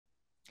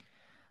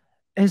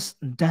It's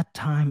that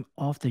time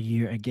of the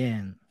year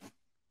again.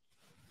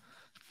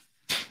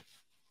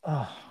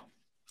 Oh,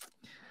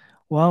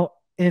 well,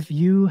 if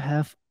you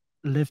have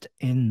lived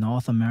in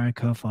North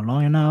America for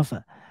long enough,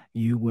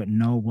 you would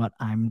know what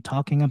I'm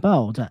talking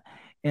about.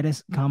 It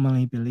is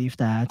commonly believed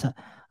that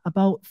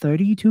about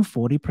 30 to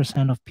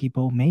 40% of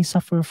people may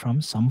suffer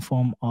from some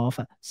form of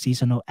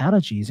seasonal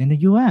allergies in the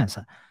US.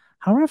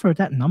 However,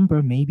 that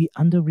number may be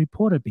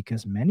underreported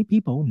because many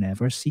people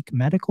never seek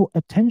medical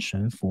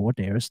attention for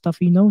their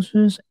stuffy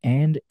noses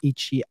and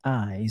itchy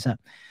eyes.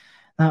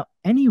 Now,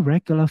 any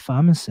regular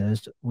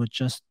pharmacist would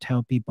just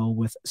tell people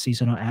with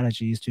seasonal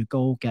allergies to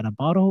go get a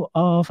bottle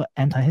of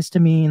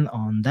antihistamine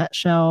on that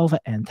shelf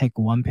and take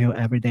one pill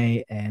every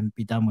day and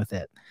be done with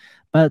it.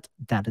 But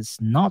that is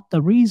not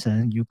the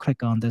reason you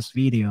click on this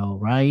video,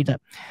 right?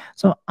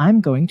 So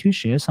I'm going to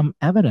share some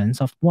evidence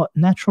of what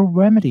natural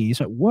remedies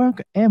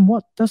work and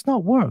what does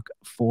not work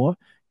for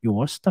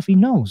your stuffy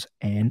nose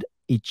and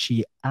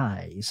itchy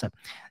eyes.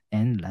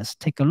 And let's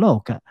take a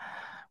look.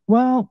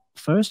 Well,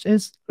 first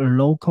is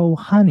local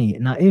honey.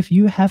 Now, if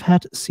you have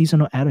had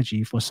seasonal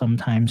allergy for some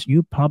times,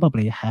 you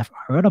probably have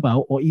heard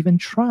about or even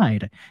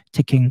tried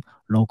taking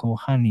local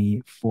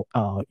honey for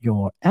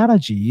your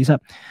allergies.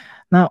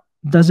 Now,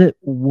 does it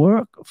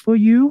work for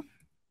you?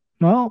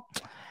 Well,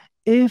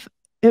 if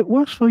it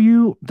works for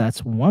you,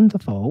 that's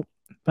wonderful.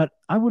 But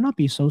I would not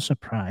be so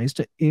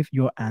surprised if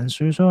your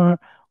answers are,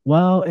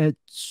 well, it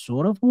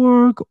sort of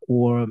work,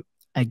 or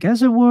I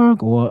guess it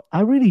work, or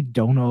I really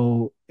don't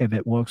know if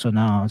it works or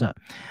not.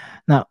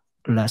 Now,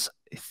 let's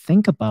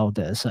think about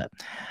this.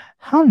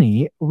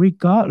 Honey,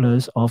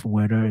 regardless of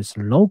whether it's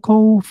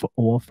local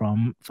or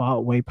from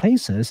faraway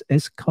places,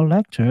 is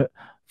collected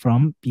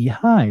from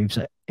beehives,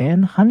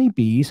 and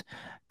honeybees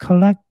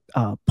collect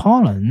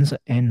pollens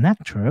and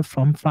nectar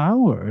from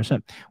flowers,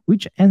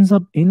 which ends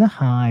up in a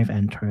hive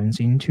and turns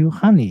into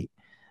honey.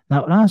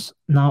 Now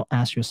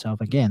ask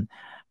yourself again: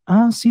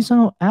 are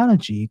seasonal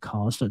allergy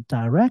caused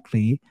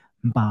directly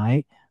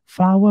by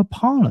flower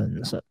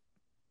pollens?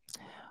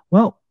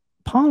 Well,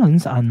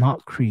 pollens are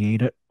not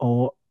created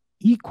or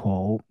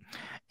equal.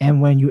 And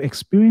when you're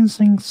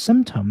experiencing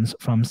symptoms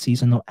from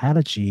seasonal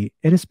allergy,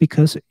 it is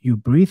because you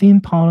breathe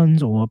in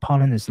pollens or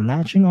pollen is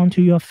latching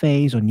onto your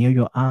face or near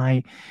your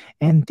eye.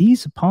 And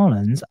these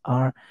pollens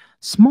are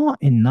small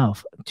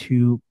enough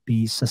to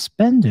be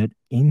suspended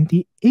in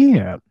the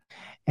air.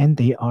 And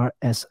they are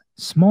as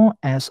small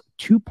as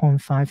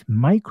 2.5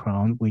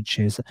 micron, which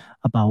is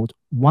about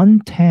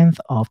 1/10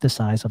 of the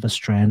size of a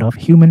strand of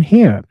human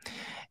hair,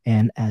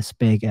 and as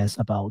big as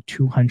about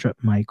 200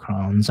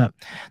 microns.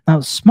 Now,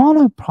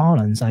 smaller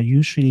pollens are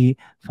usually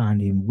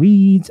found in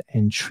weeds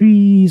and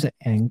trees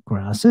and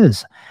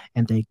grasses,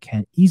 and they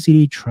can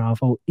easily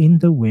travel in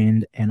the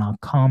wind and are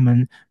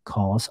common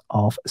cause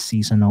of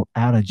seasonal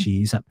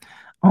allergies.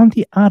 On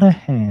the other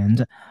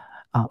hand,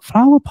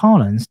 flower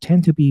pollens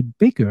tend to be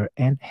bigger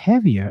and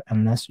heavier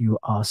unless you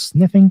are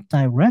sniffing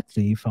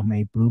directly from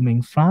a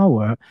blooming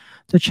flower.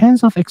 The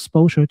chance of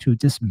exposure to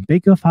this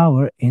bigger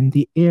flower in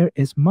the air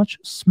is much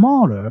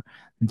smaller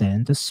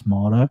than the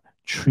smaller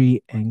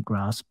tree and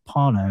grass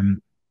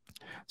pollen.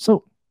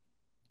 So,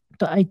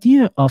 the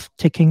idea of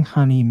taking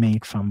honey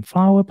made from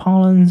flower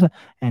pollens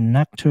and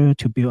nectar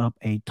to build up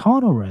a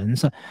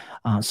tolerance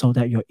so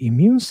that your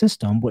immune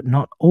system would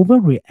not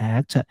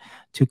overreact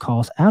to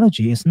cause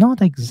allergy is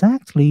not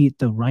exactly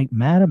the right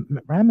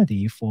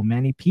remedy for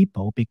many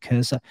people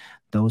because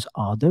those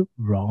are the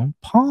wrong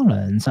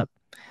pollens.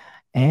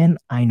 And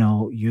I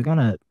know you're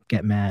gonna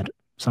get mad,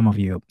 some of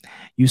you.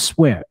 You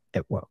swear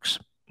it works.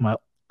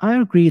 Well, I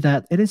agree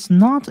that it is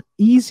not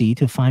easy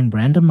to find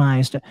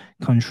randomized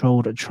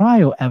controlled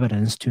trial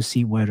evidence to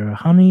see whether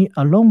honey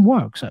alone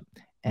works.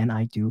 And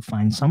I do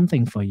find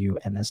something for you,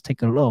 and let's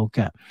take a look.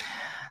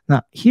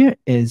 Now, here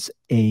is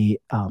a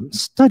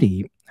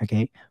study,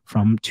 okay,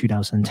 from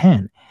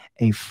 2010.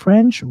 A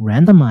French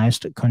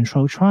randomized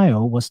control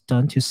trial was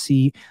done to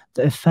see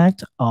the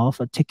effect of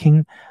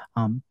taking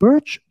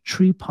birch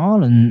tree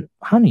pollen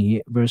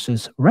honey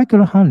versus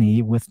regular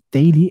honey with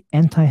daily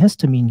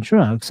antihistamine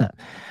drugs.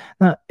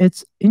 Now,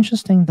 it's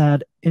interesting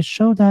that it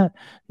showed that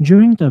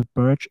during the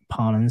birch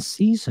pollen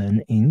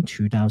season in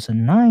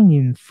 2009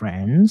 in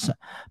France,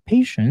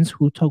 patients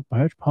who took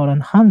birch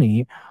pollen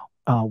honey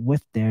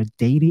with their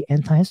daily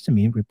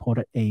antihistamine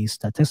reported a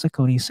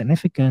statistically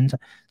significant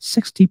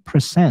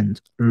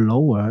 60%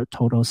 lower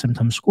total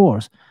symptom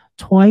scores,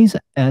 twice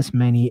as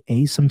many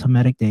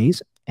asymptomatic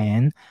days,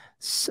 and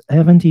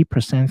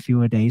 70%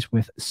 fewer days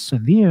with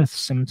severe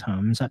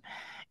symptoms.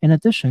 In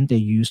addition, they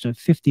used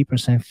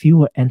 50%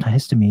 fewer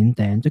antihistamine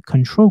than the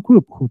control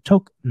group who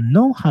took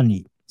no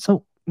honey.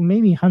 So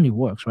maybe honey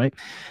works, right?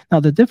 Now,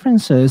 the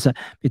differences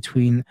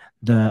between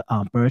the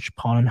birch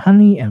pollen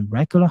honey and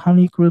regular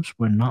honey groups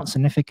were not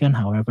significant.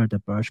 However, the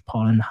birch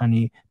pollen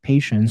honey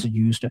patients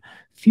used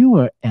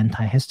fewer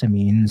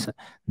antihistamines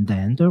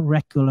than the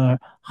regular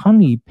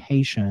honey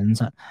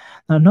patients.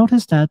 Now,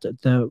 notice that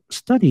the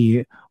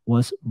study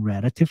was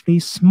relatively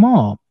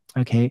small.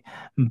 Okay,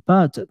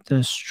 but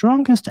the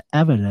strongest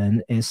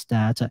evidence is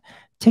that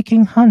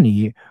taking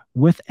honey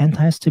with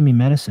antihistamine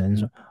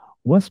medicines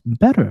was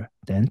better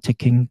than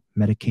taking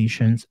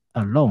medications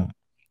alone.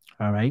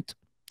 All right.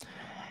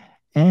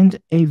 And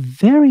a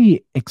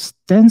very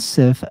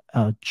extensive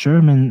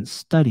German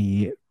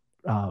study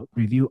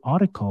review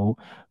article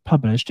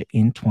published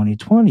in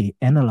 2020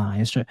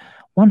 analyzed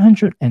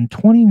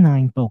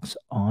 129 books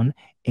on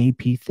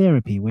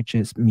apitherapy, which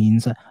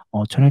means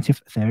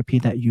alternative therapy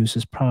that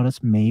uses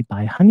products made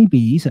by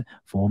honeybees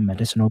for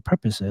medicinal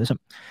purposes.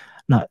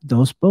 Now,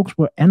 those books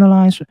were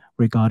analyzed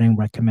regarding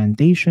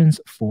recommendations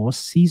for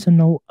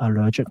seasonal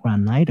allergic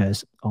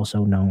rhinitis,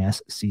 also known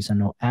as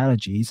seasonal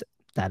allergies,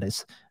 that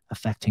is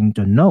affecting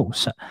the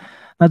nose.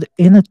 But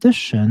in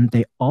addition,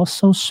 they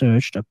also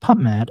searched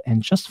PubMed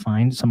and just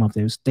find some of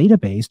those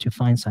databases to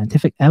find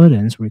scientific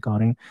evidence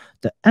regarding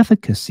the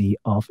efficacy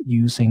of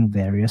using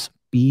various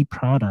bee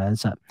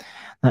products.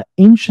 Now,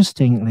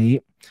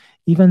 interestingly,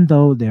 even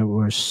though there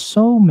were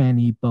so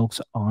many books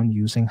on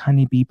using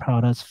honeybee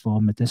products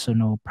for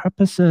medicinal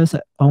purposes,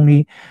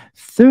 only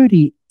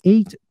 38%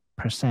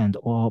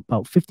 or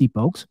about 50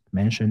 books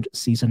mentioned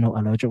seasonal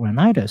allergic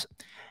rhinitis.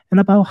 And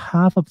about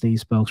half of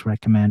these books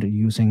recommend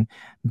using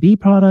bee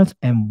products,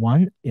 and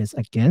one is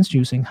against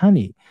using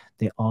honey.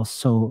 They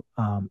also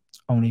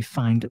only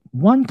find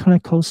one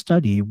clinical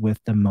study with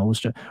the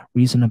most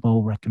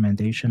reasonable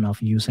recommendation of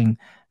using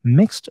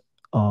mixed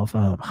of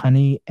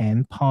honey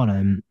and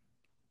pollen.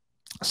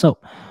 So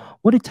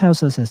what it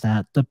tells us is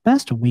that the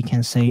best we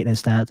can say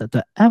is that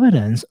the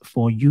evidence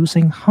for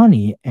using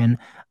honey and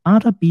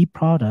other bee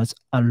products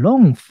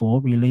alone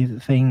for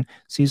relieving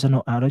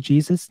seasonal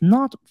allergies is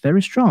not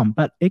very strong,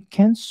 but it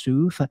can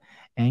soothe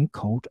and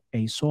coat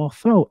a sore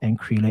throat and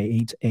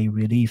create a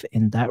relief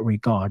in that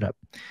regard.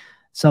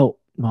 So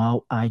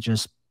while I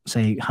just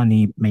say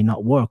honey may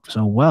not work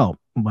so well,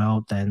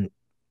 then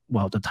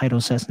the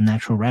title says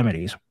natural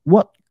remedies.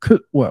 What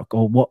could work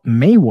or what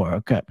may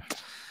work?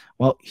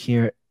 Well,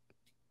 here,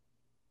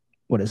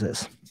 what is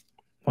this?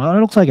 Well,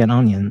 it looks like an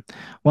onion.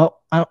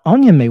 Well, an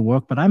onion may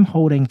work, but I'm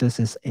holding this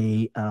as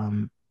a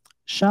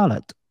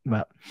shallot,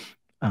 but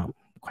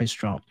quite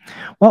strong.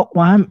 Well,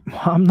 I'm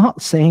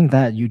not saying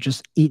that you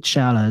just eat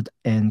shallot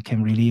and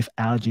can relieve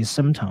allergy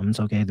symptoms.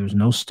 Okay, there's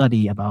no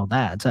study about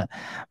that,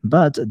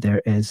 but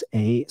there is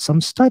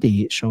some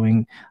study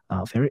showing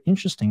a very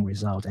interesting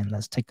result, and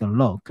let's take a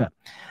look.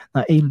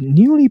 A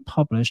newly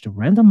published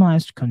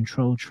randomized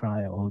control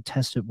trial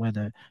tested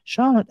whether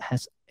shallot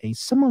has a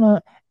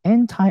similar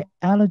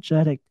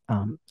anti-allergenic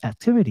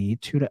activity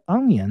to the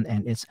onion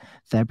and its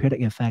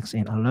therapeutic effects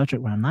in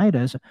allergic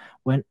rhinitis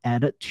when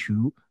added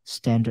to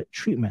standard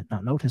treatment.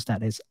 Now, notice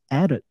that it's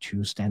added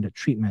to standard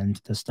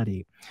treatment, the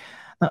study.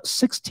 Now,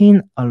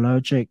 16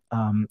 allergic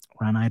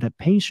rhinitis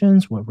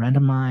patients were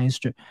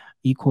randomized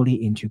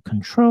equally into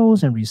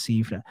controls and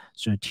received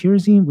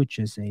cetirizine, which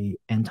is an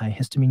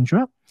antihistamine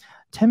drug,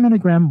 10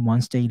 milligram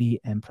once daily,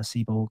 and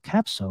placebo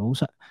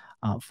capsules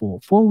for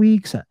 4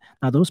 weeks.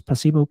 Now, those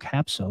placebo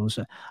capsules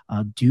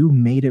do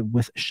made it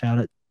with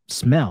shallot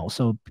smell,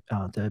 so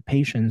the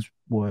patients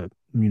were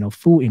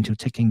fooled into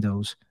taking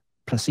those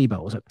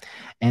placebos,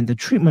 and the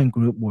treatment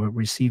group were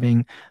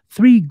receiving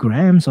 3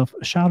 grams of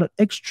shallot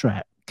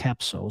extract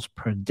capsules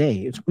per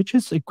day, which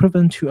is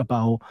equivalent to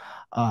about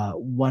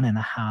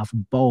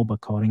 1.5 bulb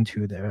according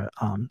to their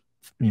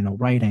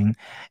writing,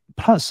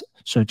 plus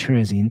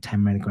cetirizine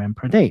 10 milligram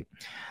per day.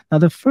 Now,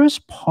 the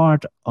first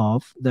part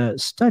of the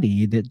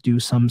study, they do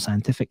some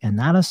scientific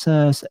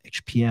analysis,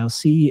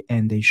 HPLC,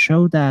 and they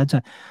show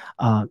that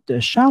the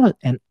shallot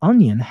and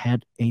onion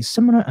had a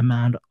similar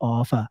amount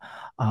of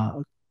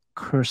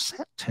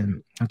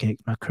quercetin,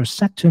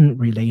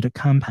 quercetin-related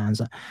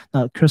compounds.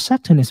 Now,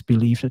 quercetin is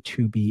believed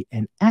to be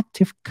an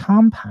active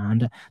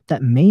compound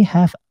that may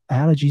have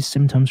allergy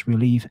symptoms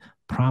relief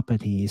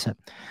properties.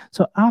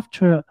 So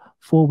after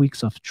 4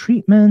 weeks of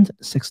treatment,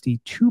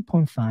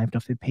 62.5%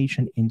 of the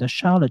patients in the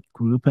shallot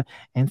group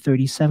and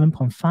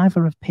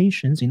 37.5% of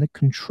patients in the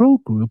control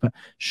group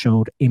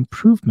showed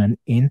improvement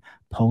in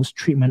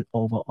post-treatment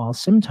overall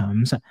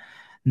symptoms.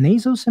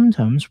 Nasal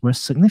symptoms were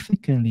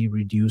significantly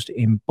reduced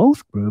in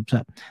both groups.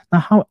 Now,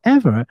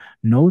 however,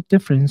 no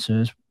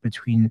differences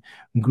between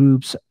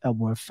groups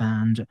were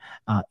found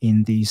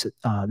in these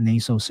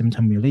nasal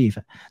symptom relief.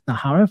 Now,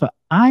 however,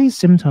 eye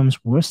symptoms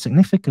were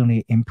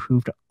significantly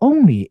improved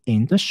only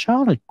in the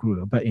shallot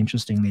group. But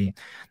interestingly,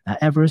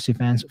 adverse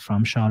events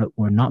from shallot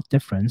were not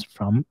different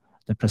from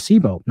the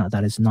placebo. Now,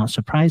 that is not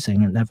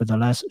surprising. And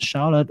nevertheless,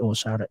 shallot or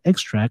shallot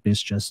extract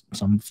is just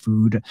some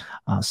food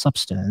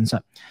substance.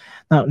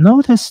 Now,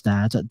 notice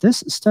that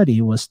this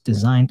study was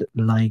designed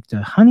like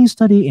the honey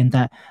study in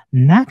that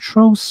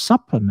natural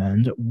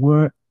supplements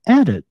were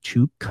added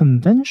to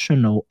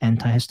conventional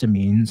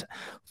antihistamines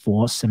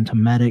for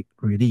symptomatic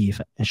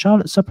relief. A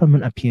shallot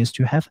supplement appears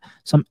to have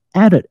some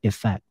added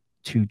effect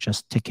to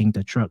just taking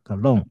the drug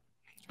alone.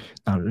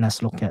 Now,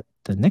 let's look at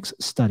the next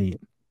study.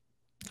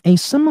 A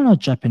similar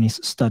Japanese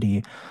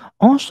study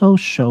also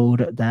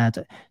showed that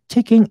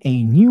taking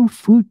a new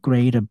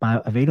food-grade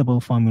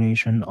bioavailable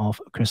formulation of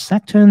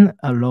quercetin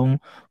alone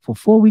for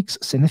 4 weeks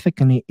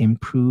significantly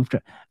improved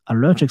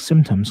allergic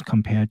symptoms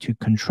compared to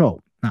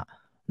control. Now,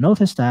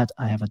 notice that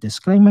I have a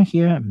disclaimer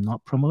here. I'm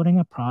not promoting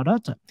a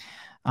product.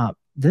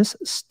 This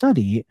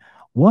study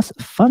was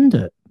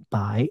funded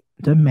by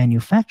the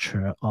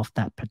manufacturer of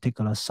that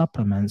particular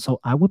supplement. So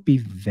I would be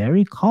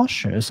very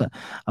cautious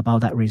about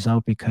that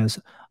result because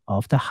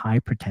of the high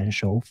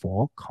potential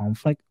for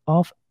conflict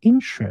of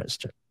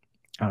interest.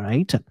 All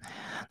right.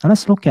 Now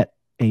let's look at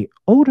a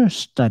older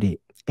study,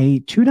 a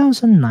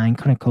 2009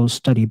 clinical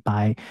study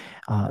by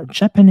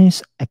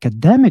Japanese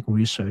academic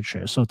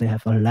researchers. So they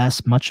have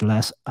much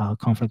less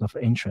conflict of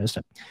interest.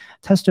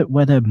 Tested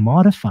whether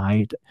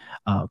modified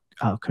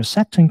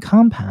quercetin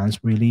compounds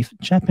relieve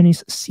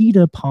Japanese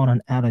cedar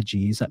pollen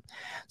allergies.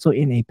 So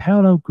in a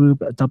parallel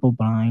group,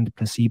 double-blind,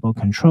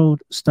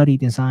 placebo-controlled study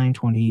designed,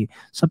 20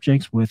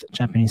 subjects with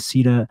Japanese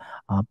cedar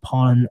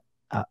pollen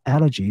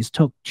allergies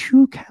took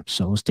 2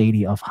 capsules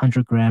daily of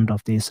 100 grams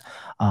of this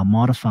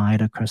modified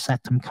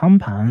quercetin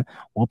compound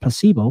or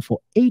placebo for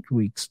 8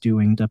 weeks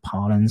during the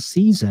pollen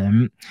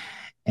season.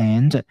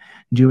 And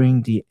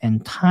during the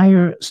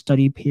entire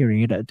study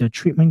period, the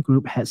treatment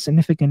group had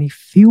significantly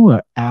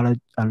fewer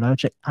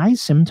allergic eye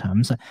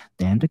symptoms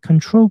than the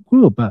control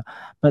group,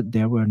 but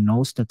there were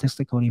no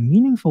statistically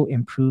meaningful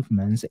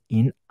improvements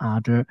in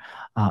other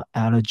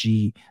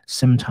allergy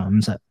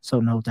symptoms. So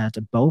note that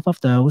both of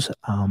those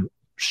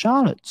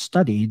shallot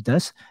study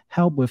does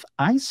help with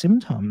eye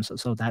symptoms,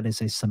 so that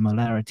is a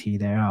similarity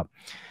there.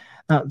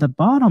 Now, the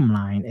bottom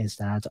line is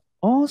that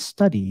all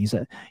studies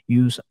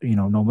use,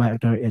 no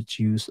matter it's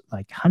used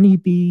like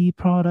honeybee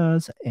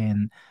products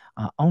and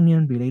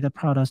onion-related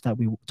products that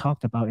we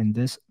talked about in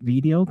this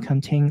video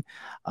contain,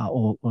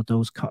 or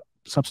those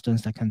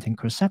substances that contain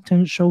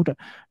quercetin showed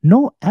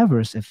no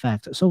adverse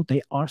effect, so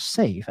they are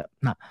safe.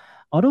 Now,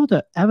 although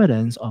the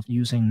evidence of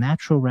using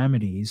natural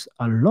remedies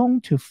alone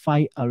to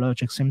fight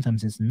allergic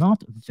symptoms is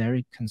not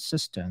very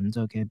consistent,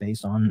 okay,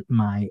 based on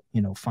my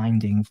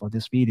finding for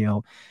this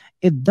video,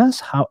 it does,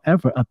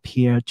 however,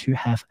 appear to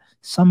have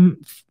some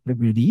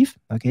relief,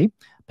 okay,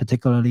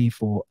 particularly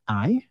for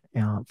eye,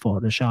 for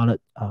the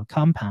shallot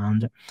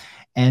compound,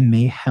 and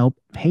may help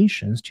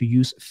patients to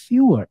use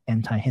fewer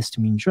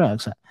antihistamine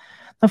drugs.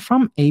 Now,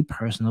 from a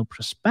personal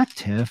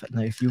perspective,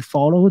 if you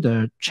follow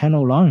the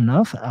channel long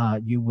enough,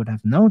 you would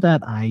have known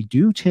that I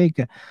do take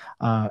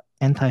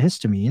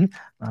antihistamine.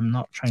 I'm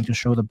not trying to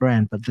show the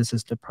brand, but this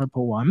is the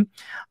purple one.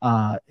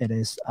 It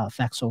is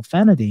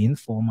fexofenadine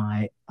for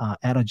my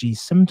allergy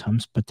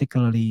symptoms,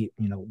 particularly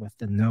with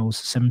the nose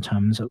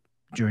symptoms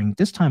during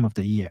this time of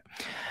the year.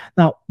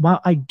 Now,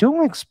 while I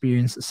don't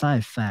experience side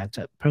effects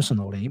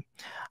personally,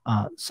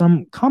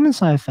 some common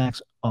side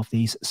effects of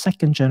these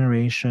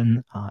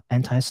second-generation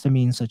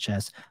antihistamines, such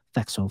as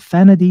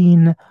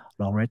fexofenadine,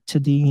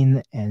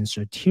 loratadine, and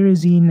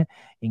cetirizine,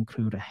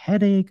 include a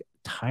headache,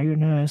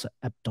 tiredness,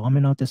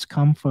 abdominal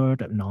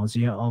discomfort,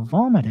 nausea, or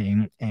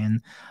vomiting.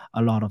 And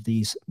a lot of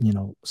these,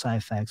 side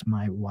effects,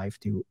 my wife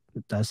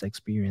does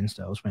experience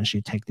those when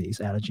she takes these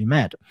allergy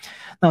med.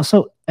 Now,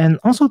 and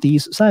also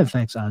these side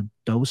effects are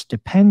dose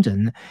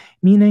dependent,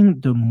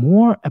 meaning the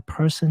more a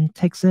person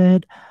takes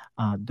it,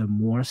 the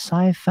more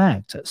side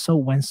effect. So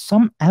when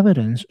some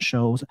evidence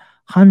shows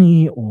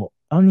honey or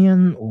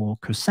onion or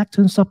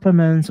quercetin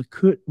supplements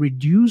could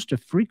reduce the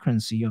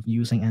frequency of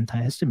using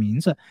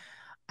antihistamines,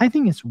 I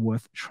think it's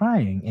worth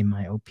trying, in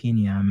my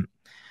opinion.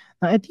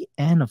 Now, at the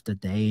end of the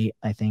day,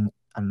 I think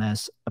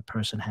unless a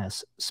person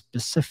has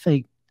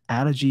specific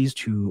allergies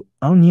to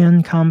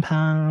onion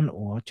compound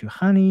or to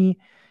honey,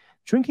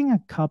 drinking a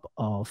cup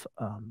of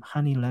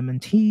honey lemon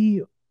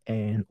tea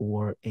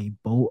or a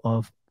bowl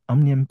of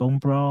onion bone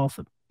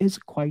broth is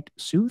quite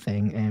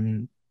soothing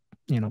and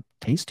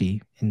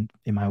tasty in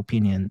my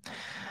opinion.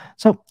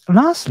 So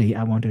lastly,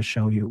 I want to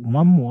show you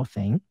one more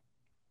thing,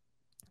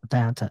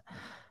 that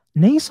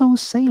nasal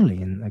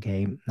saline,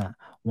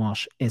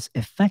 wash is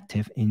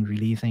effective in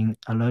relieving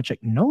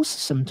allergic nose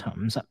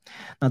symptoms.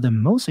 Now, the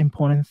most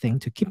important thing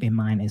to keep in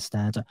mind is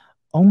that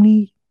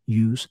only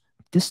use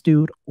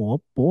distilled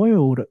or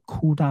boiled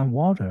cool down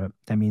water,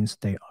 that means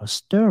they are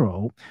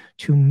sterile,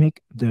 to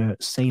make the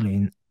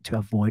saline to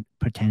avoid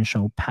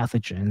potential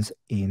pathogens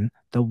in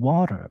the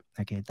water.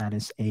 Okay, that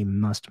is a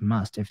must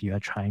if you are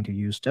trying to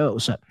use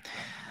those.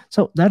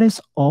 So that is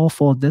all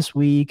for this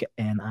week,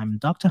 and I'm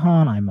Dr.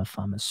 Han. I'm a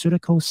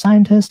pharmaceutical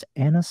scientist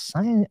and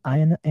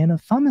a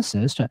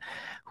pharmacist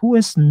who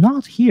is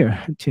not here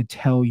to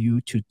tell you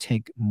to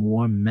take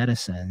more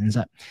medicines.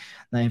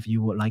 Now, if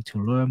you would like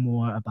to learn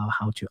more about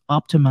how to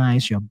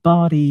optimize your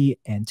body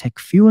and take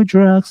fewer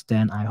drugs,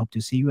 then I hope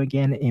to see you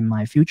again in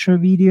my future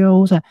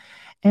videos.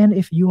 And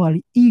if you are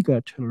eager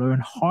to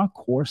learn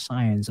hardcore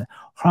science,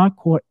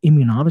 hardcore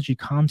immunology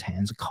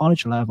contents,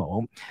 college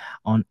level,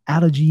 on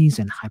allergies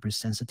and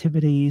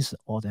hypersensitivities,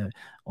 or the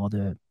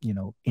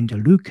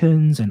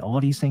interleukins and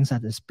all these things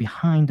that is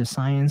behind the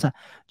science,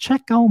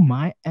 check out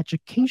my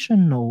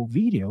educational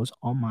videos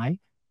on my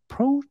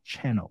Pro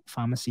channel,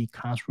 Pharmacy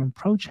Classroom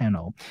Pro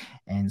channel.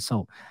 And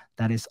so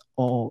that is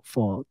all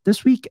for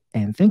this week.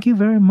 And thank you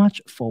very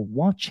much for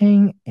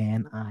watching.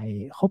 And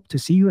I hope to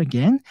see you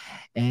again.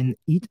 And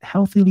eat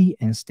healthily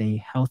and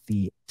stay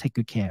healthy. Take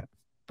good care.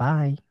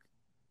 Bye.